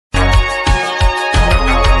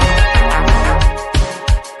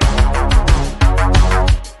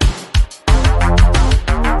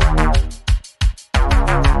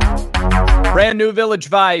Brand new Village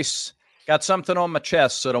Vice. Got something on my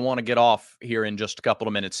chest that I want to get off here in just a couple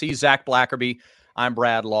of minutes. He's Zach Blackerby. I'm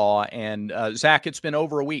Brad Law. And Zach, it's been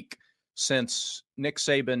over a week since Nick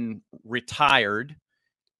Saban retired.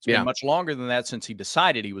 It's been much longer than that since he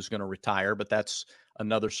decided he was going to retire, but that's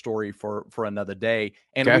another story for another day.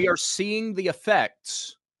 And we are seeing the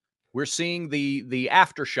effects. We're seeing the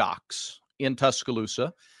aftershocks in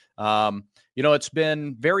Tuscaloosa. It's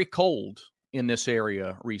been very cold in this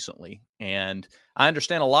area recently. And I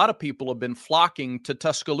understand a lot of people have been flocking to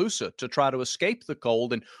Tuscaloosa to try to escape the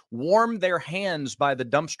cold and warm their hands by the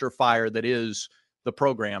dumpster fire that is the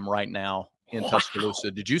program right now in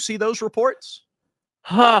Tuscaloosa. Did you see those reports?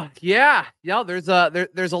 Yeah. There's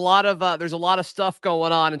a lot of stuff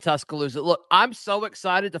going on in Tuscaloosa. Look, I'm so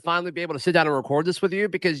excited to finally be able to sit down and record this with you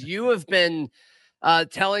because you have been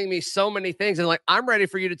telling me so many things, and I'm ready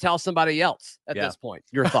for you to tell somebody else at this point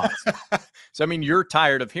your thoughts. So you're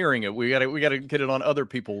tired of hearing it. We gotta get it on other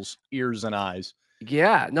people's ears and eyes.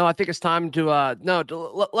 Yeah, no, I think it's time to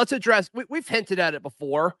let's address. We've hinted at it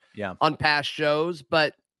before, on past shows,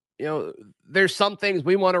 but there's some things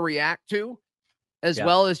we want to react to, as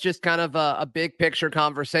well as just kind of a big picture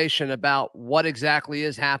conversation about what exactly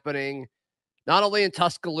is happening, not only in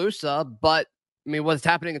Tuscaloosa, but what's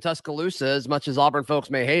happening in Tuscaloosa, as much as Auburn folks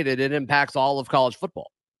may hate it, it impacts all of college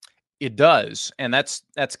football. It does, and that's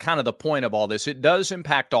kind of the point of all this. It does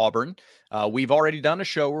impact Auburn. We've already done a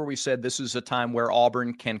show where we said this is a time where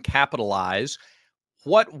Auburn can capitalize.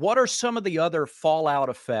 What are some of the other fallout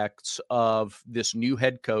effects of this new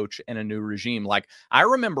head coach and a new regime? Like, I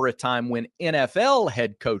remember a time when NFL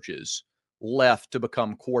head coaches left to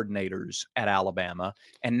become coordinators at Alabama,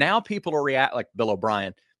 and now people are like Bill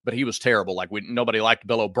O'Brien. But he was terrible. Nobody liked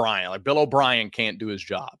Bill O'Brien. Bill O'Brien can't do his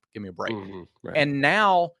job. Give me a break. Right. And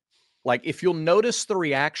now, if you'll notice, the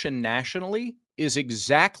reaction nationally is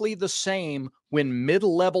exactly the same when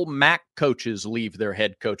mid-level MAC coaches leave their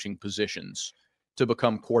head coaching positions to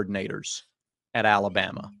become coordinators at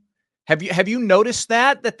Alabama. Have you noticed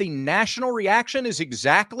that the national reaction is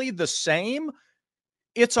exactly the same?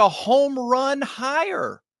 It's a home run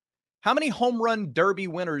hire. How many home run derby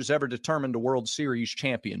winners ever determined a World Series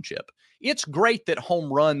championship? It's great that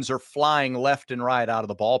home runs are flying left and right out of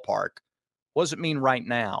the ballpark. What does it mean right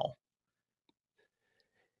now?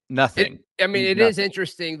 Nothing. It is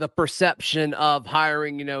interesting, the perception of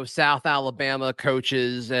hiring, South Alabama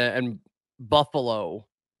coaches and Buffalo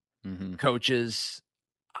coaches.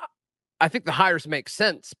 I think the hires make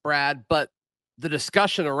sense, Brad, but the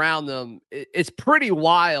discussion around them, it's pretty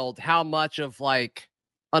wild how much of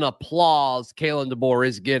an applause Kalen DeBoer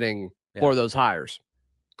is getting for those hires.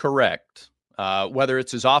 Correct. Whether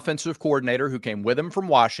it's his offensive coordinator who came with him from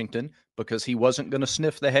Washington because he wasn't going to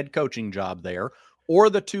sniff the head coaching job there, or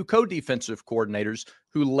the two co-defensive coordinators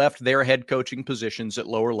who left their head coaching positions at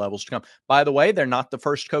lower levels to come. By the way, they're not the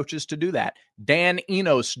first coaches to do that. Dan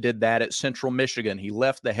Enos did that at Central Michigan. He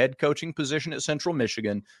left the head coaching position at Central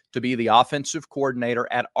Michigan to be the offensive coordinator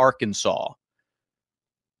at Arkansas.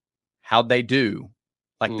 How'd they do?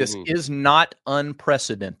 This is not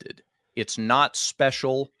unprecedented. It's not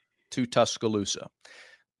special to Tuscaloosa.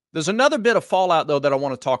 There's another bit of fallout, though, that I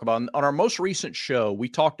want to talk about. On our most recent show, we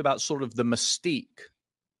talked about sort of the mystique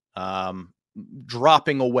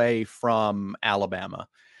dropping away from Alabama.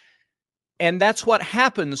 And that's what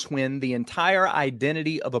happens when the entire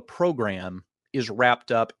identity of a program is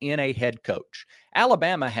wrapped up in a head coach.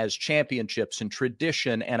 Alabama has championships and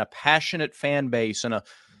tradition and a passionate fan base and a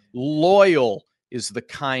loyal is the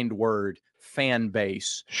kind word, fan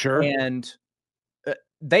base. Sure. And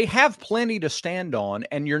they have plenty to stand on,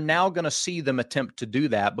 and you're now going to see them attempt to do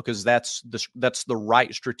that because that's the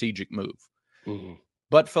right strategic move.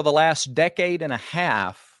 But for the last decade and a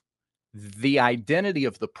half, the identity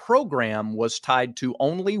of the program was tied to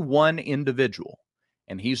only one individual,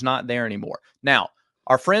 and he's not there anymore. Now,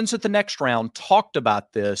 our friends at the Next Round talked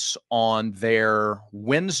about this on their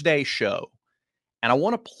Wednesday show. And I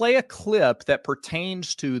want to play a clip that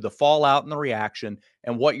pertains to the fallout and the reaction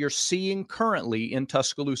and what you're seeing currently in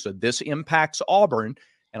Tuscaloosa. This impacts Auburn,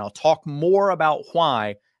 and I'll talk more about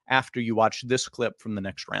why after you watch this clip from the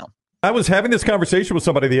Next Round. I was having this conversation with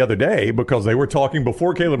somebody the other day because they were talking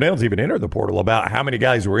before Caleb Downs even entered the portal about how many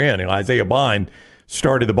guys were in, and Isaiah Bond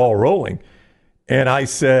started the ball rolling. And I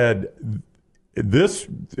said, this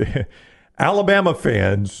Alabama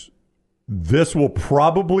fans, this will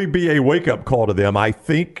probably be a wake-up call to them. I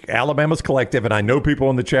think Alabama's collective, and I know people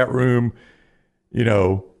in the chat room,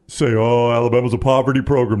 say, oh, Alabama's a poverty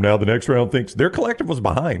program now. The next round thinks their collective was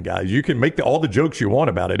behind, guys. You can make all the jokes you want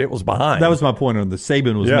about it. It was behind. That was my point on the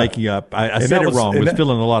Saban was making up. I said it wrong. Was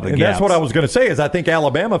filling a lot of the gaps. That's what I was going to say is I think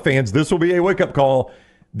Alabama fans, this will be a wake-up call.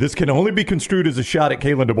 This can only be construed as a shot at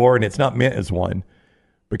Kalen DeBoer, and it's not meant as one.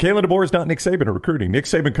 But Kalen DeBoer is not Nick Saban in recruiting. Nick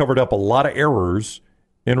Saban covered up a lot of errors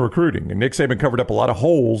in recruiting, and Nick Saban covered up a lot of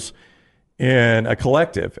holes in a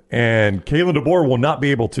collective. And Kalen DeBoer will not be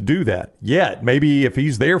able to do that yet. Maybe if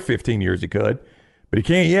he's there 15 years, he could, but he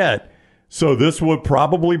can't yet. So this would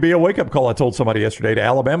probably be a wake-up call. I told somebody yesterday to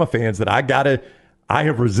Alabama fans that I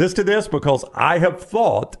have resisted this because I have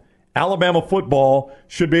thought Alabama football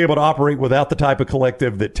should be able to operate without the type of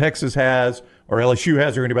collective that Texas has or LSU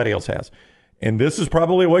has or anybody else has. And this is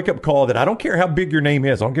probably a wake-up call that I don't care how big your name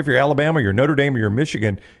is. I don't care if you're Alabama, you're Notre Dame, or you're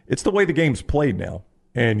Michigan. It's the way the game's played now.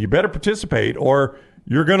 And you better participate or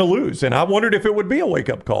you're going to lose. And I wondered if it would be a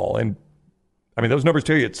wake-up call. And, I mean, those numbers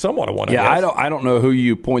tell you it's somewhat of one. Yeah, I don't know who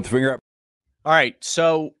you point the finger at. All right,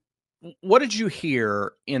 so what did you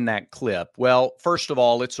hear in that clip? Well, first of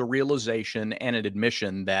all, it's a realization and an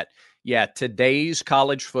admission that, yeah, today's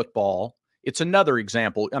college football, it's another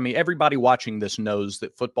example. I mean, everybody watching this knows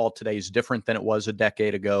that football today is different than it was a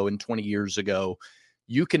decade ago and 20 years ago.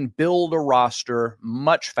 You can build a roster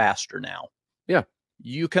much faster now. Yeah.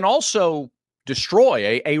 You can also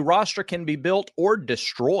destroy. A roster can be built or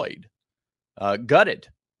destroyed, gutted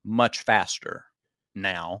much faster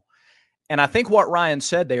now. And I think what Ryan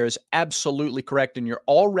said there is absolutely correct, and you're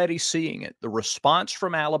already seeing it. The response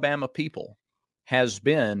from Alabama people has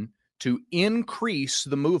been to increase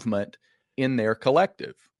the movement in their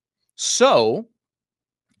collective. So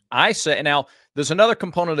I say, now there's another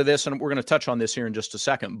component of this, and we're going to touch on this here in just a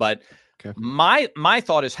second, but okay. My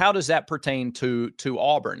thought is, how does that pertain to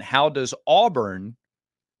Auburn? How does Auburn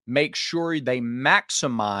make sure they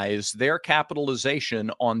maximize their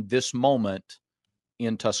capitalization on this moment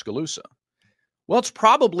in Tuscaloosa? Well, it's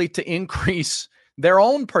probably to increase their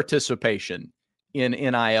own participation in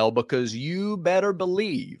NIL, because you better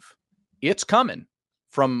believe it's coming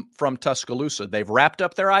from Tuscaloosa. They've wrapped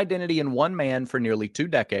up their identity in one man for nearly 2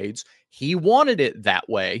 decades. He wanted it that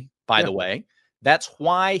way, by the way. That's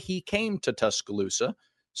why he came to Tuscaloosa,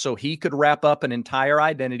 so he could wrap up an entire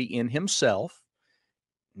identity in himself.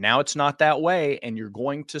 Now it's not that way, and you're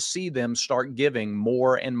going to see them start giving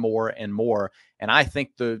more and more and more. And I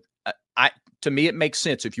think to me, it makes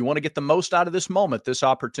sense. If you want to get the most out of this moment, this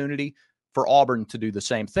opportunity, for Auburn to do the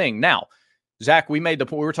same thing. Now, Zach, we made the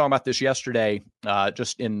point, we were talking about this yesterday,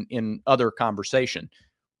 just in other conversation.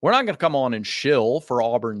 We're not going to come on and shill for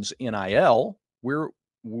Auburn's NIL.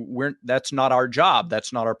 That's not our job.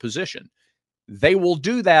 That's not our position. They will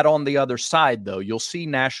do that on the other side, though. You'll see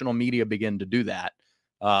national media begin to do that.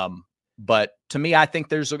 But to me, I think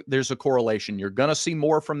there's a correlation. You're going to see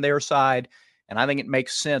more from their side, and I think it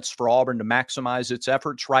makes sense for Auburn to maximize its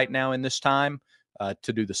efforts right now in this time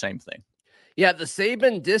to do the same thing. Yeah, the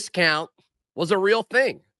Saban discount was a real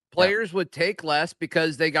thing. Players would take less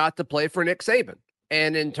because they got to play for Nick Saban,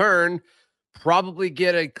 and in turn, probably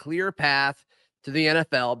get a clear path to the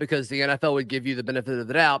NFL, because the NFL would give you the benefit of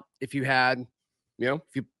the doubt if you had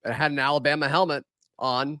an Alabama helmet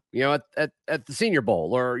on, at the Senior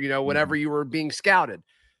Bowl, or, whenever you were being scouted,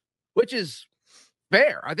 which is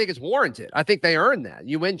fair. I think it's warranted. I think they earned that.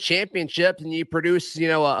 You win championships and you produce, he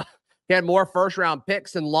had more first-round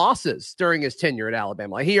picks and losses during his tenure at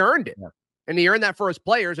Alabama. Like, he earned it. Yeah. And he earned that for his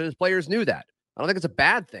players, and his players knew that. I don't think it's a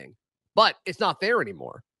bad thing, but it's not there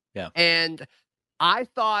anymore. Yeah. And I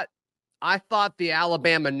thought the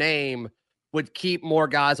Alabama name would keep more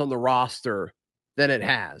guys on the roster than it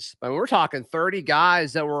has. I mean, we're talking 30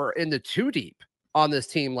 guys that were in the 2 deep on this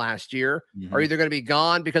team last year are either going to be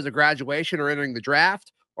gone because of graduation or entering the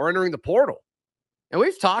draft or entering the portal. And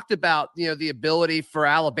we've talked about, the ability for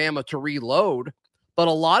Alabama to reload, but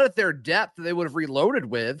a lot of their depth that they would have reloaded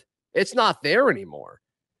with, it's not there anymore.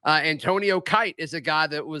 Antonio Kite is a guy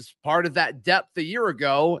that was part of that depth a year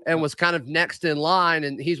ago and was kind of next in line.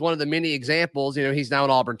 And he's one of the many examples, he's now an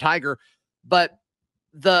Auburn Tiger, but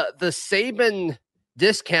the Saban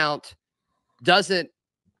discount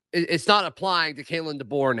it's not applying to Kalen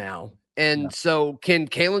DeBoer now. And so can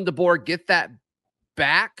Kalen DeBoer get that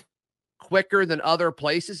back quicker than other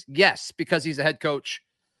places? Yes, because he's a head coach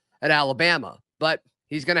at Alabama, but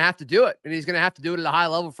he's going to have to do it, and he's going to have to do it at a high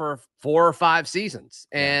level for 4 or 5 seasons.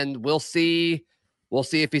 And we'll see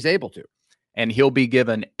if he's able to. And he'll be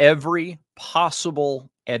given every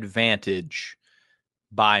possible advantage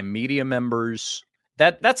by media members.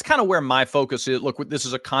 That's kind of where my focus is. Look, this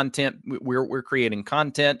is a content. We're creating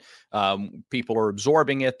content. People are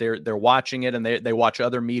absorbing it. They're watching it, and they watch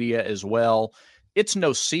other media as well. it's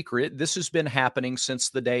no secret. This has been happening since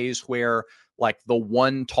the days where like the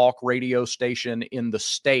one talk radio station in the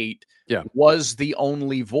state was the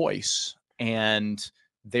only voice. And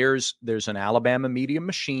there's an Alabama media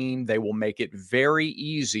machine. They will make it very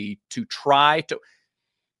easy to try to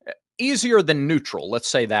easier than neutral. Let's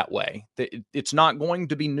say that way. It's not going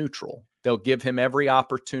to be neutral. They'll give him every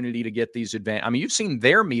opportunity to get these advantage. I mean, you've seen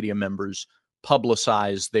their media members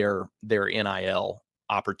publicize their NIL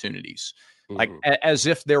opportunities, like as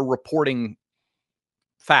if they're reporting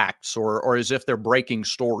facts or as if they're breaking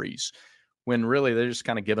stories, when really they're just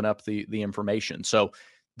kind of giving up the information. So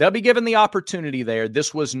they'll be given the opportunity there.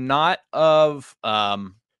 This was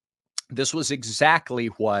exactly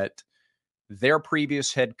what their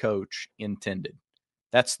previous head coach intended.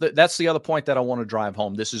 That's the other point that I want to drive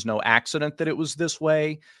home. This is no accident that it was this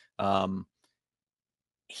way.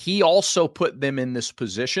 He also put them in this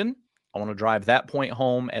position. I want to drive that point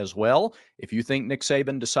home as well. If you think Nick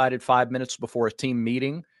Saban decided 5 minutes before a team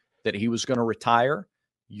meeting that he was going to retire,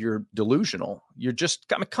 you're delusional.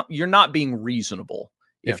 You're not being reasonable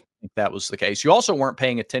if you think that was the case. You also weren't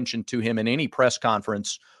paying attention to him in any press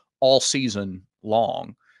conference all season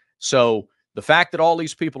long. So the fact that all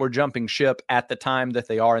these people are jumping ship at the time that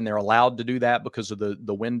they are, and they're allowed to do that because of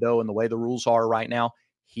the window and the way the rules are right now,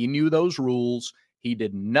 he knew those rules. He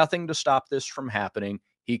did nothing to stop this from happening.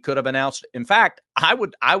 He could have announced. In fact, I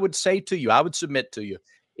would submit to you,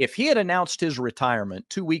 if he had announced his retirement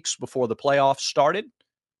 2 weeks before the playoffs started,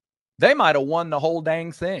 they might have won the whole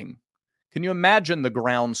dang thing. Can you imagine the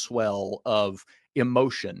groundswell of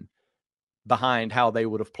emotion behind how they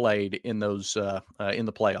would have played in those in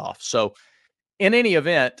the playoffs? So in any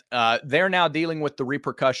event, they're now dealing with the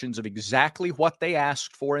repercussions of exactly what they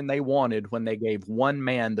asked for and they wanted when they gave one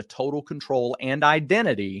man the total control and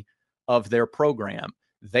identity of their program.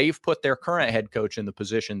 They've put their current head coach in the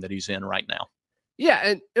position that he's in right now. Yeah,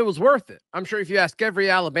 and it was worth it. I'm sure if you ask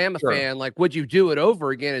every Alabama fan, like, would you do it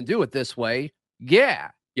over again and do it this way? Yeah,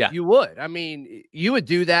 you would. I mean, you would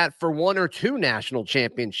do that for 1 or 2 national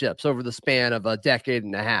championships over the span of a decade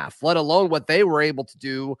and a half, let alone what they were able to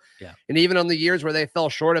do. Yeah. And even on the years where they fell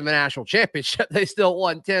short of a national championship, they still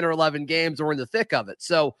won 10 or 11 games or were in the thick of it.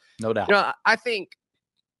 So, no doubt. I think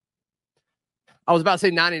I was about to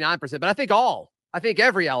say 99%, but I think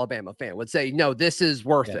every Alabama fan would say, no, this is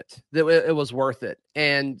worth it. It was worth it.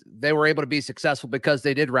 And they were able to be successful because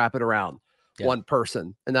they did wrap it around one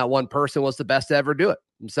person. And that one person was the best to ever do it.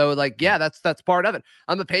 And so that's part of it.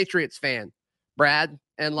 I'm a Patriots fan, Brad.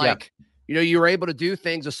 And you were able to do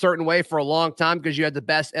things a certain way for a long time because you had the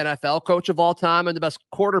best NFL coach of all time and the best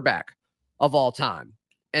quarterback of all time.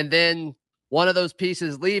 And then one of those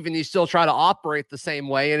pieces leave and you still try to operate the same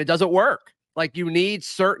way and it doesn't work. Like, you need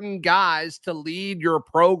certain guys to lead your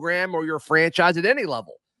program or your franchise at any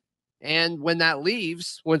level. And when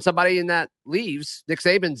somebody in that leaves, Nick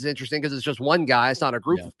Saban's interesting because it's just one guy. It's not a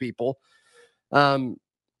group of people.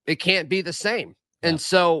 It can't be the same. Yeah. And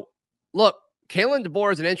so, look, Kalen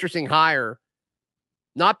DeBoer is an interesting hire,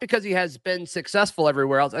 not because he has been successful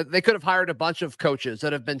everywhere else. They could have hired a bunch of coaches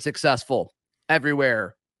that have been successful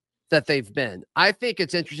everywhere that they've been. I think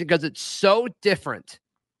it's interesting because it's so different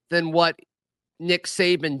than what Nick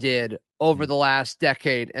Saban did over the last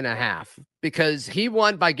decade and a half, because he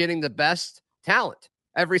won by getting the best talent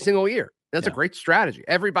every single year. That's a great strategy.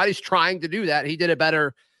 Everybody's trying to do that. He did it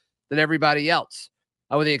better than everybody else,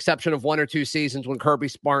 with the exception of 1 or 2 seasons when Kirby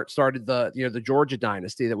Smart started the Georgia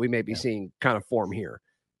dynasty that we may be seeing kind of form here.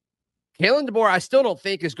 Kalen DeBoer, I still don't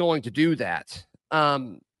think is going to do that.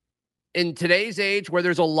 In today's age where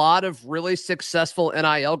there's a lot of really successful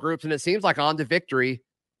NIL groups, and it seems like On to Victory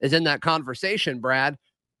is in that conversation, Brad,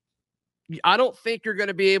 I don't think you're going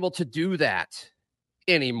to be able to do that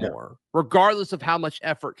anymore, regardless of how much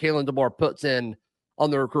effort Kalen DeBoer puts in on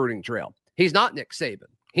the recruiting trail. He's not Nick Saban.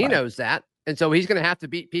 He knows that. And so he's going to have to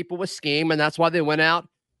beat people with scheme. And that's why they went out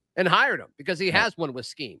and hired him, because he has won with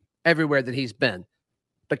scheme everywhere that he's been.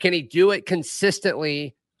 But can he do it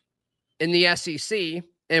consistently in the SEC?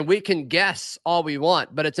 And we can guess all we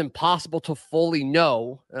want, but it's impossible to fully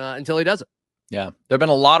know until he does it. Yeah, there have been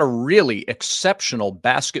a lot of really exceptional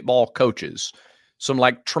basketball coaches. Some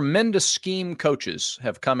tremendous scheme coaches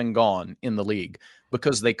have come and gone in the league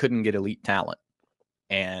because they couldn't get elite talent.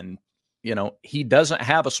 And, he doesn't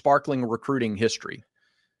have a sparkling recruiting history.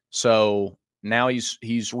 So now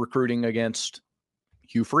he's recruiting against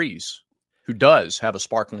Hugh Freeze, who does have a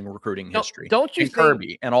sparkling recruiting history. Don't you think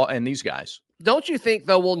Kirby and these guys? Don't you think,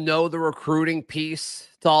 though, we'll know the recruiting piece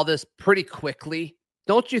to all this pretty quickly?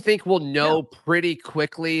 Don't you think we'll know pretty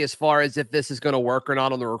quickly as far as if this is going to work or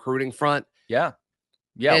not on the recruiting front? Yeah,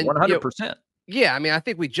 100%. Yeah, I mean, I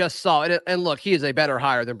think we just saw it. And look, he is a better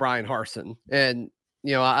hire than Brian Harsin. And,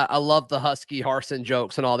 I love the Husky Harsin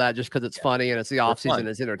jokes and all that just because it's funny and it's the offseason,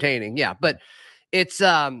 it's entertaining. Yeah, but it's,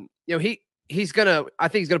 I think he's going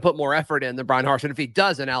to put more effort in than Brian Harsin. If he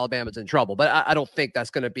doesn't, Alabama's in trouble. But I don't think that's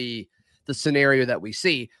going to be the scenario that we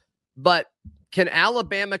see. But can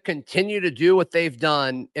Alabama continue to do what they've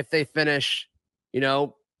done if they finish,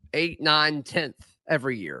 8, 9, 10th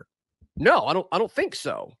every year? No, I don't think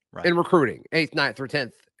so. Right. In recruiting, 8th, 9th, or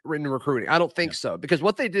 10th in recruiting. I don't think so, because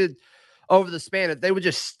what they did over the span of, they would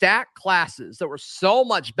just stack classes that were so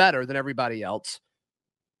much better than everybody else.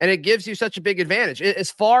 And it gives you such a big advantage.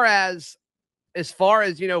 As far as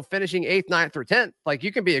finishing 8th, 9th, or 10th, like,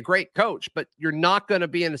 you can be a great coach, but you're not going to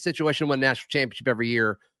be in a situation to win a national championship every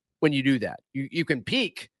year when you do that. You can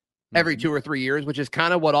peak every 2 or 3 years, which is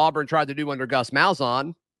kind of what Auburn tried to do under Gus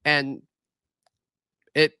Malzahn. And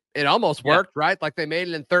it almost worked, right? Like, they made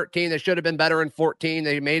it in 13. They should have been better in 14.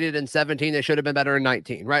 They made it in 17. They should have been better in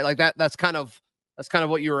 19, right? Like that's kind of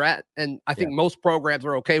what you were at. And I think most programs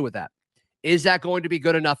are okay with that. Is that going to be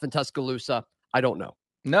good enough in Tuscaloosa? I don't know.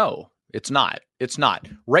 No, it's not. It's not.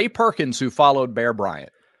 Ray Perkins, who followed Bear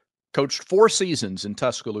Bryant, coached 4 seasons in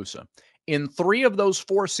Tuscaloosa. In 3 of those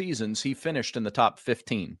 4 seasons, he finished in the top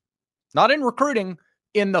 15. Not in recruiting.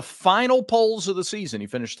 In the final polls of the season, he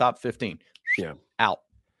finished top 15. Yeah. Out.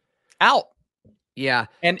 Yeah.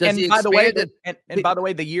 And by the way,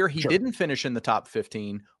 the year he didn't finish in the top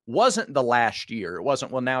 15 wasn't the last year. It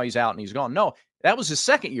wasn't, well, now he's out and he's gone. No, that was his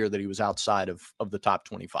second year that he was outside of the top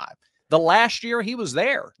 25. The last year he was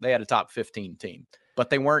there, they had a top 15 team, but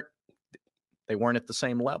they weren't at the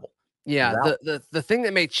same level. Yeah. The thing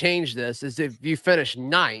that may change this is if you finish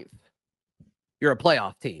 9th, you're a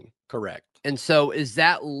playoff team. Correct. And so is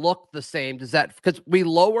that look the same? Because we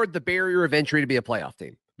lowered the barrier of entry to be a playoff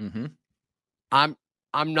team. Mm-hmm.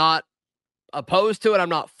 I'm not opposed to it. I'm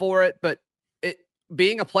not for it, but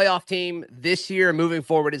being a playoff team this year and moving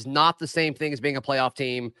forward is not the same thing as being a playoff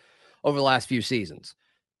team over the last few seasons.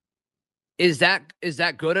 Is that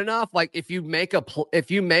good enough? Like, if you make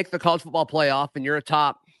the college football playoff and you're a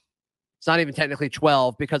top, it's not even technically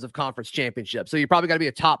 12 because of conference championship. So you probably got to be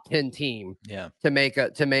a top 10 team to make the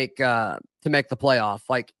playoff.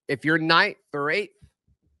 Like, if you're 9th or 8th,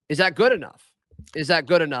 is that good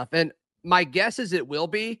enough? And my guess is it will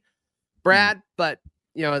be, Brad, but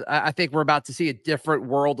I think we're about to see a different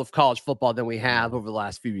world of college football than we have over the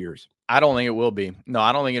last few years. I don't think it will be. No,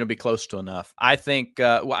 I don't think it'll be close to enough. I think,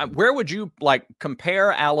 where would you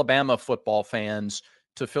compare Alabama football fans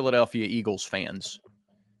to Philadelphia Eagles fans?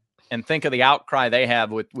 And think of the outcry they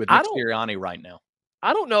have with Nick Sirianni right now.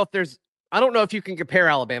 I don't know if you can compare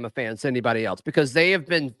Alabama fans to anybody else, because they have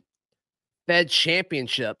been fed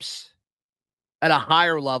championships at a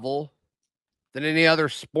higher level than any other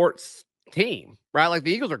sports team, right? Like,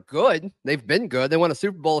 the Eagles are good. They've been good. They won a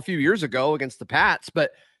Super Bowl a few years ago against the Pats,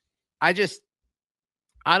 but I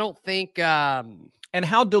don't think. And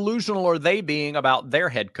how delusional are they being about their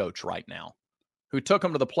head coach right now, who took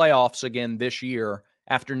them to the playoffs again this year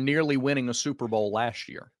after nearly winning a Super Bowl last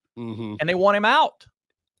year? Mm-hmm. And they want him out.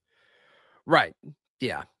 Right.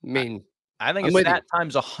 Yeah. I mean, I think it's that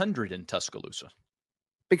times 100 in Tuscaloosa,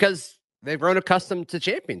 because they've grown accustomed to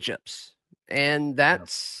championships, and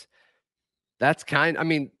that's kind. I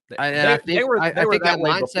mean, I think that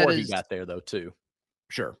mindset before he got there, though, too.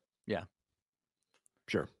 Sure. Yeah.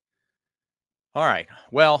 Sure. All right.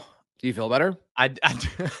 Well, do you feel better? I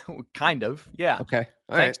kind of. Yeah. Okay.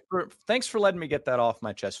 Thanks for letting me get that off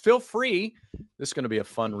my chest. Feel free. This is going to be a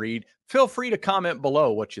fun read. Feel free to comment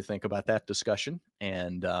below what you think about that discussion,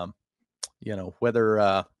 and whether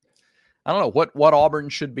I don't know what Auburn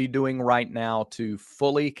should be doing right now to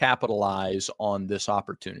fully capitalize on this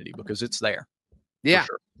opportunity, because it's there. Yeah.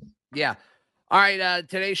 Sure. Yeah. All right.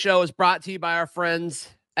 Today's show is brought to you by our friends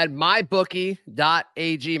at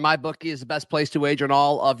mybookie.ag. MyBookie is the best place to wager on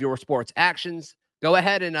all of your sports actions. Go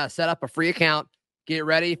ahead and set up a free account. Get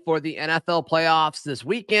ready for the NFL playoffs this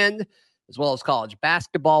weekend, as well as college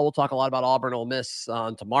basketball. We'll talk a lot about Auburn Ole Miss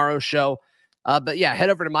on tomorrow's show. But yeah, head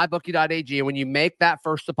over to mybookie.ag. And when you make that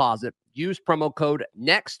first deposit, use promo code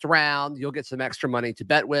NEXTROUND. You'll get some extra money to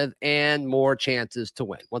bet with and more chances to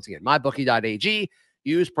win. Once again, mybookie.ag.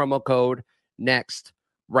 Use promo code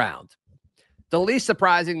NEXTROUND. The least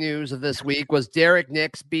surprising news of this week was Derek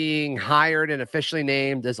Nix being hired and officially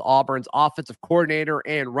named as Auburn's offensive coordinator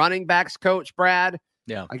and running backs coach, Brad.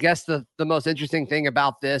 Yeah. I guess the most interesting thing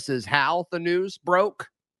about this is how the news broke.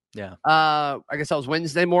 Yeah. I guess that was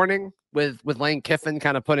Wednesday morning with Lane Kiffin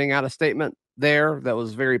kind of putting out a statement there that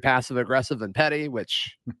was very passive aggressive and petty,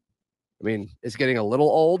 which, I mean, is getting a little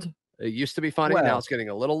old. It used to be funny. Now it's getting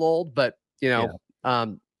a little old, but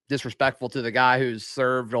disrespectful to the guy who's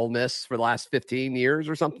served Ole Miss for the last 15 years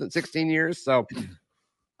or something, 16 years. So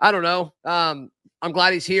I don't know. I'm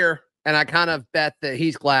glad he's here, and I kind of bet that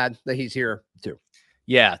he's glad that he's here too.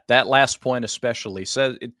 Yeah, that last point especially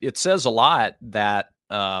says it says a lot that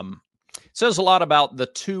it says a lot about the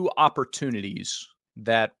two opportunities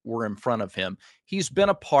that were in front of him. He's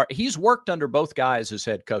worked under both guys as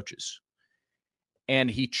head coaches, and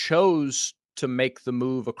he chose to make the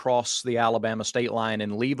move across the Alabama state line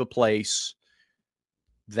and leave a place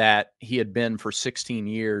that he had been for 16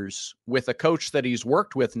 years with a coach that he's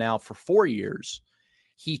worked with now for 4 years.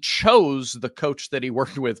 He chose the coach that he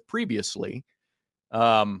worked with previously.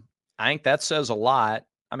 I think that says a lot.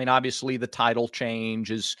 I mean, obviously the title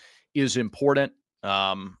change is important.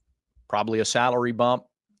 Probably a salary bump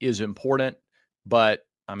is important, but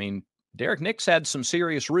I mean, Derek Nix had some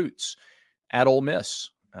serious roots at Ole Miss,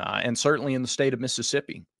 and certainly in the state of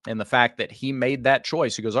Mississippi. And the fact that he made that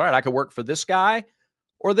choice, he goes, all right, I could work for this guy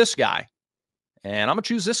or this guy, and I'm going to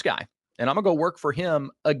choose this guy, and I'm going to go work for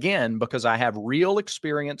him again because I have real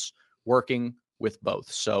experience working with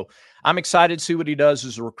both. So I'm excited to see what he does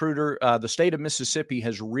as a recruiter. The state of Mississippi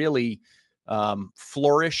has really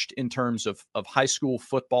flourished in terms of high school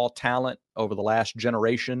football talent over the last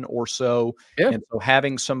generation or so. Yeah. And so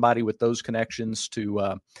having somebody with those connections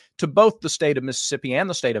to both the state of Mississippi and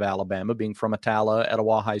the state of Alabama, being from Atala,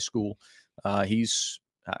 Etowah High School, I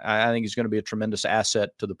think he's going to be a tremendous asset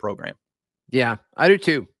to the program. Yeah, I do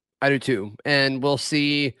too. And we'll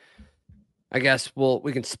see. I guess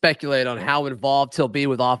we can speculate on how involved he'll be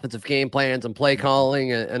with offensive game plans and play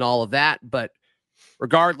calling and all of that. But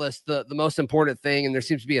regardless, the most important thing, and there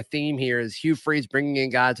seems to be a theme here, is Hugh Freeze bringing in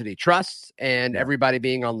guys that he trusts and everybody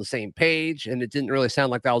being on the same page. And it didn't really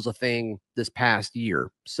sound like that was a thing this past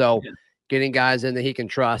year. So getting guys in that he can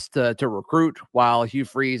trust to recruit, while Hugh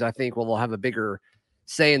Freeze, I think, will have a bigger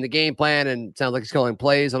say in the game plan, and it sounds like he's calling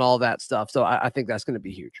plays and all that stuff. So I think that's going to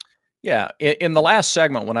be huge. Yeah. In the last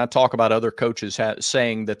segment, when I talk about other coaches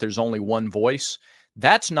saying that there's only one voice,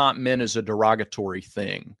 that's not meant as a derogatory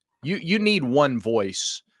thing. You need one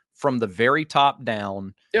voice from the very top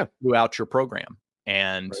down throughout your program.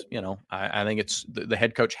 And, I think it's the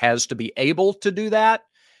head coach has to be able to do that.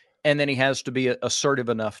 And then he has to be assertive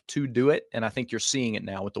enough to do it. And I think you're seeing it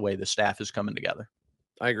now with the way the staff is coming together.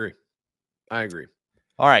 I agree.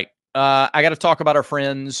 All right. I got to talk about our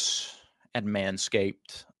friends at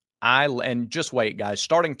Manscaped. And just wait, guys.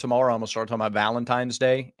 Starting tomorrow, I'm going to start talking about Valentine's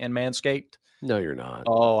Day and Manscaped. No, you're not.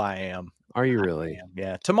 Oh, I am. Are you really?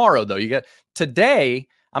 Yeah. Tomorrow, though, today,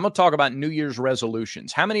 I'm going to talk about New Year's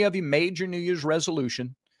resolutions. How many of you made your New Year's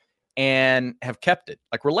resolution and have kept it?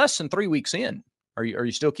 Like, we're less than 3 weeks in. Are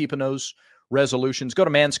you still keeping those resolutions? Go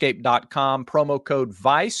to manscaped.com, promo code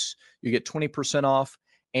VICE. You get 20% off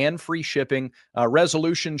and free shipping.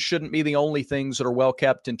 Resolutions shouldn't be the only things that are well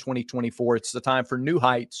kept in 2024. It's the time for new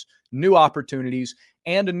heights, new opportunities,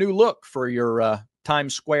 and a new look for your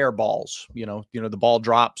Times Square balls. The ball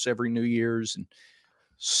drops every New Year's. And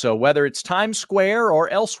so whether it's Times Square or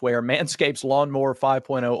elsewhere, Manscaped's Lawnmower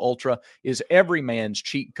 5.0 Ultra is every man's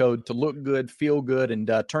cheat code to look good, feel good, and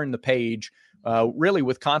turn the page really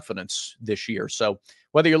with confidence this year. So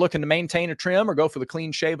whether you're looking to maintain a trim or go for the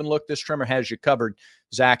clean-shaven look, this trimmer has you covered.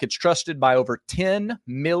 Zach, it's trusted by over 10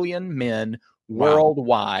 million men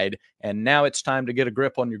worldwide, and now it's time to get a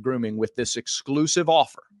grip on your grooming with this exclusive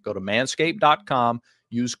offer. Go to manscaped.com,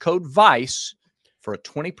 use code VICE for a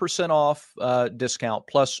 20% off discount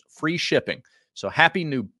plus free shipping. So happy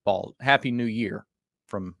new year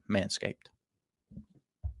from Manscaped.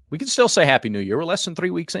 We can still say happy new year. We're less than 3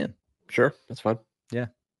 weeks in. Sure, that's fine. Yeah,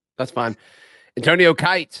 that's fine. Antonio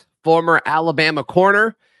Kite, former Alabama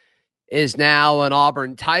corner, is now an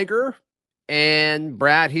Auburn Tiger. And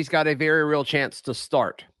Brad, he's got a very real chance to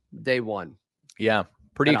start day one. Yeah,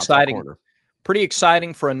 pretty exciting. Pretty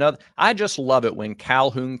exciting for another. I just love it when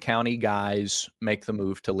Calhoun County guys make the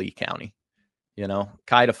move to Lee County.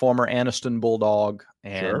 Kite, a former Anniston Bulldog,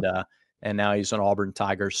 and now he's an Auburn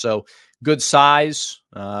Tiger. So good size,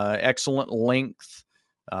 excellent length.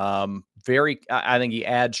 I think he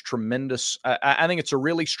adds tremendous. I think it's a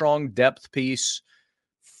really strong depth piece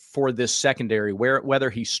for this secondary. Whether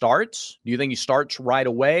he starts, do you think he starts right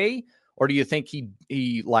away, or do you think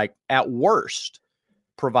he like at worst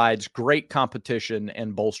provides great competition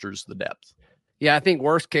and bolsters the depth? Yeah, I think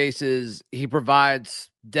worst case is he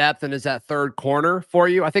provides depth and is that third corner for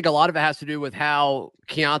you. I think a lot of it has to do with how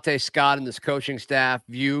Keontae Scott and this coaching staff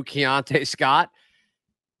view Keontae Scott.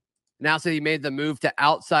 Now that he made the move to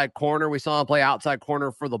outside corner, we saw him play outside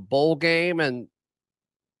corner for the bowl game, and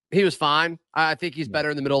he was fine. I think he's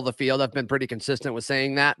better in the middle of the field. I've been pretty consistent with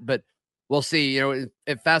saying that, but we'll see.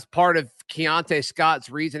 If that's part of Keontae Scott's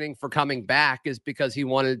reasoning for coming back is because he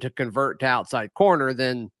wanted to convert to outside corner,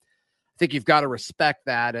 then I think you've got to respect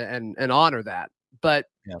that and honor that. But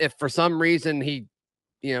if for some reason he,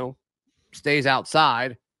 stays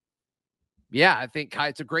outside, I think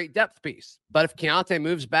Kite's a great depth piece. But if Keontae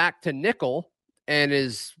moves back to nickel and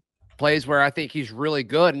plays where I think he's really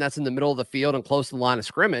good, and that's in the middle of the field and close to the line of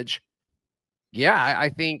scrimmage, I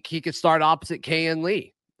think he could start opposite Kayin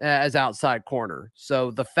Lee as outside corner. So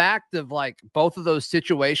the fact of both of those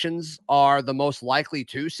situations are the most likely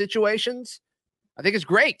two situations, I think is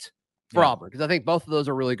great for Auburn, because I think both of those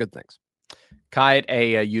are really good things. Kite,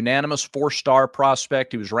 a unanimous 4-star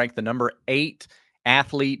prospect. He was ranked the number 8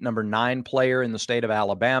 athlete, number 9 player in the state of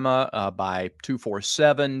Alabama by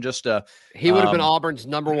 247. He would have been Auburn's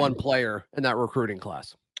number 1 player in that recruiting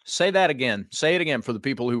class. Say that again. Say it again for the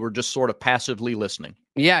people who were just sort of passively listening.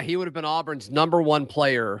 Yeah, he would have been Auburn's number 1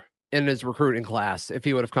 player in his recruiting class if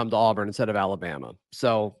he would have come to Auburn instead of Alabama.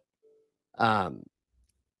 So, that's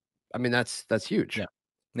huge. Yeah.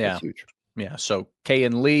 That's huge. Yeah. So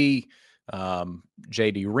Kayin Lee,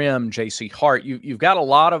 JD Rim, JC Hart, you've got a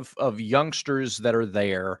lot of youngsters that are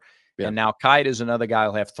there. Yeah. And now Kite is another guy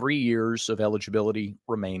who'll have 3 years of eligibility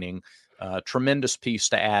remaining. Tremendous piece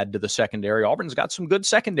to add to the secondary. Auburn's got some good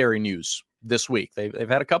secondary news this week. They've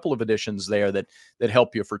had a couple of additions there that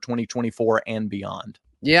help you for 2024 and beyond.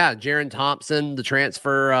 Yeah, Jaron Thompson, the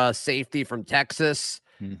transfer safety from Texas.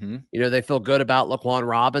 Mm-hmm. They feel good about Laquan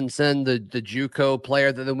Robinson, the JUCO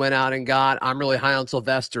player that they went out and got. I'm really high on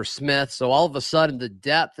Sylvester Smith. So all of a sudden, the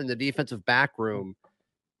depth in the defensive back room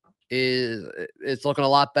it's looking a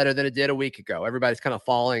lot better than it did a week ago. Everybody's kind of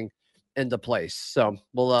falling into place. So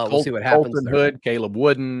we'll see what happens. Colton Hood, Caleb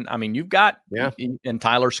Wooden. You've got and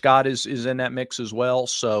Tyler Scott is in that mix as well.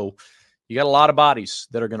 So you got a lot of bodies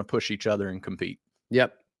that are going to push each other and compete.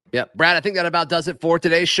 Yep. Brad, I think that about does it for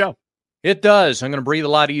today's show. It does. I'm going to breathe a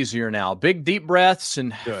lot easier now. Big deep breaths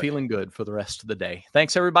and feeling good for the rest of the day.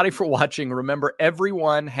 Thanks everybody for watching. Remember,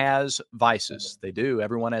 everyone has vices. They do.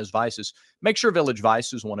 Everyone has vices. Make sure Village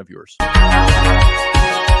Vice is one of yours.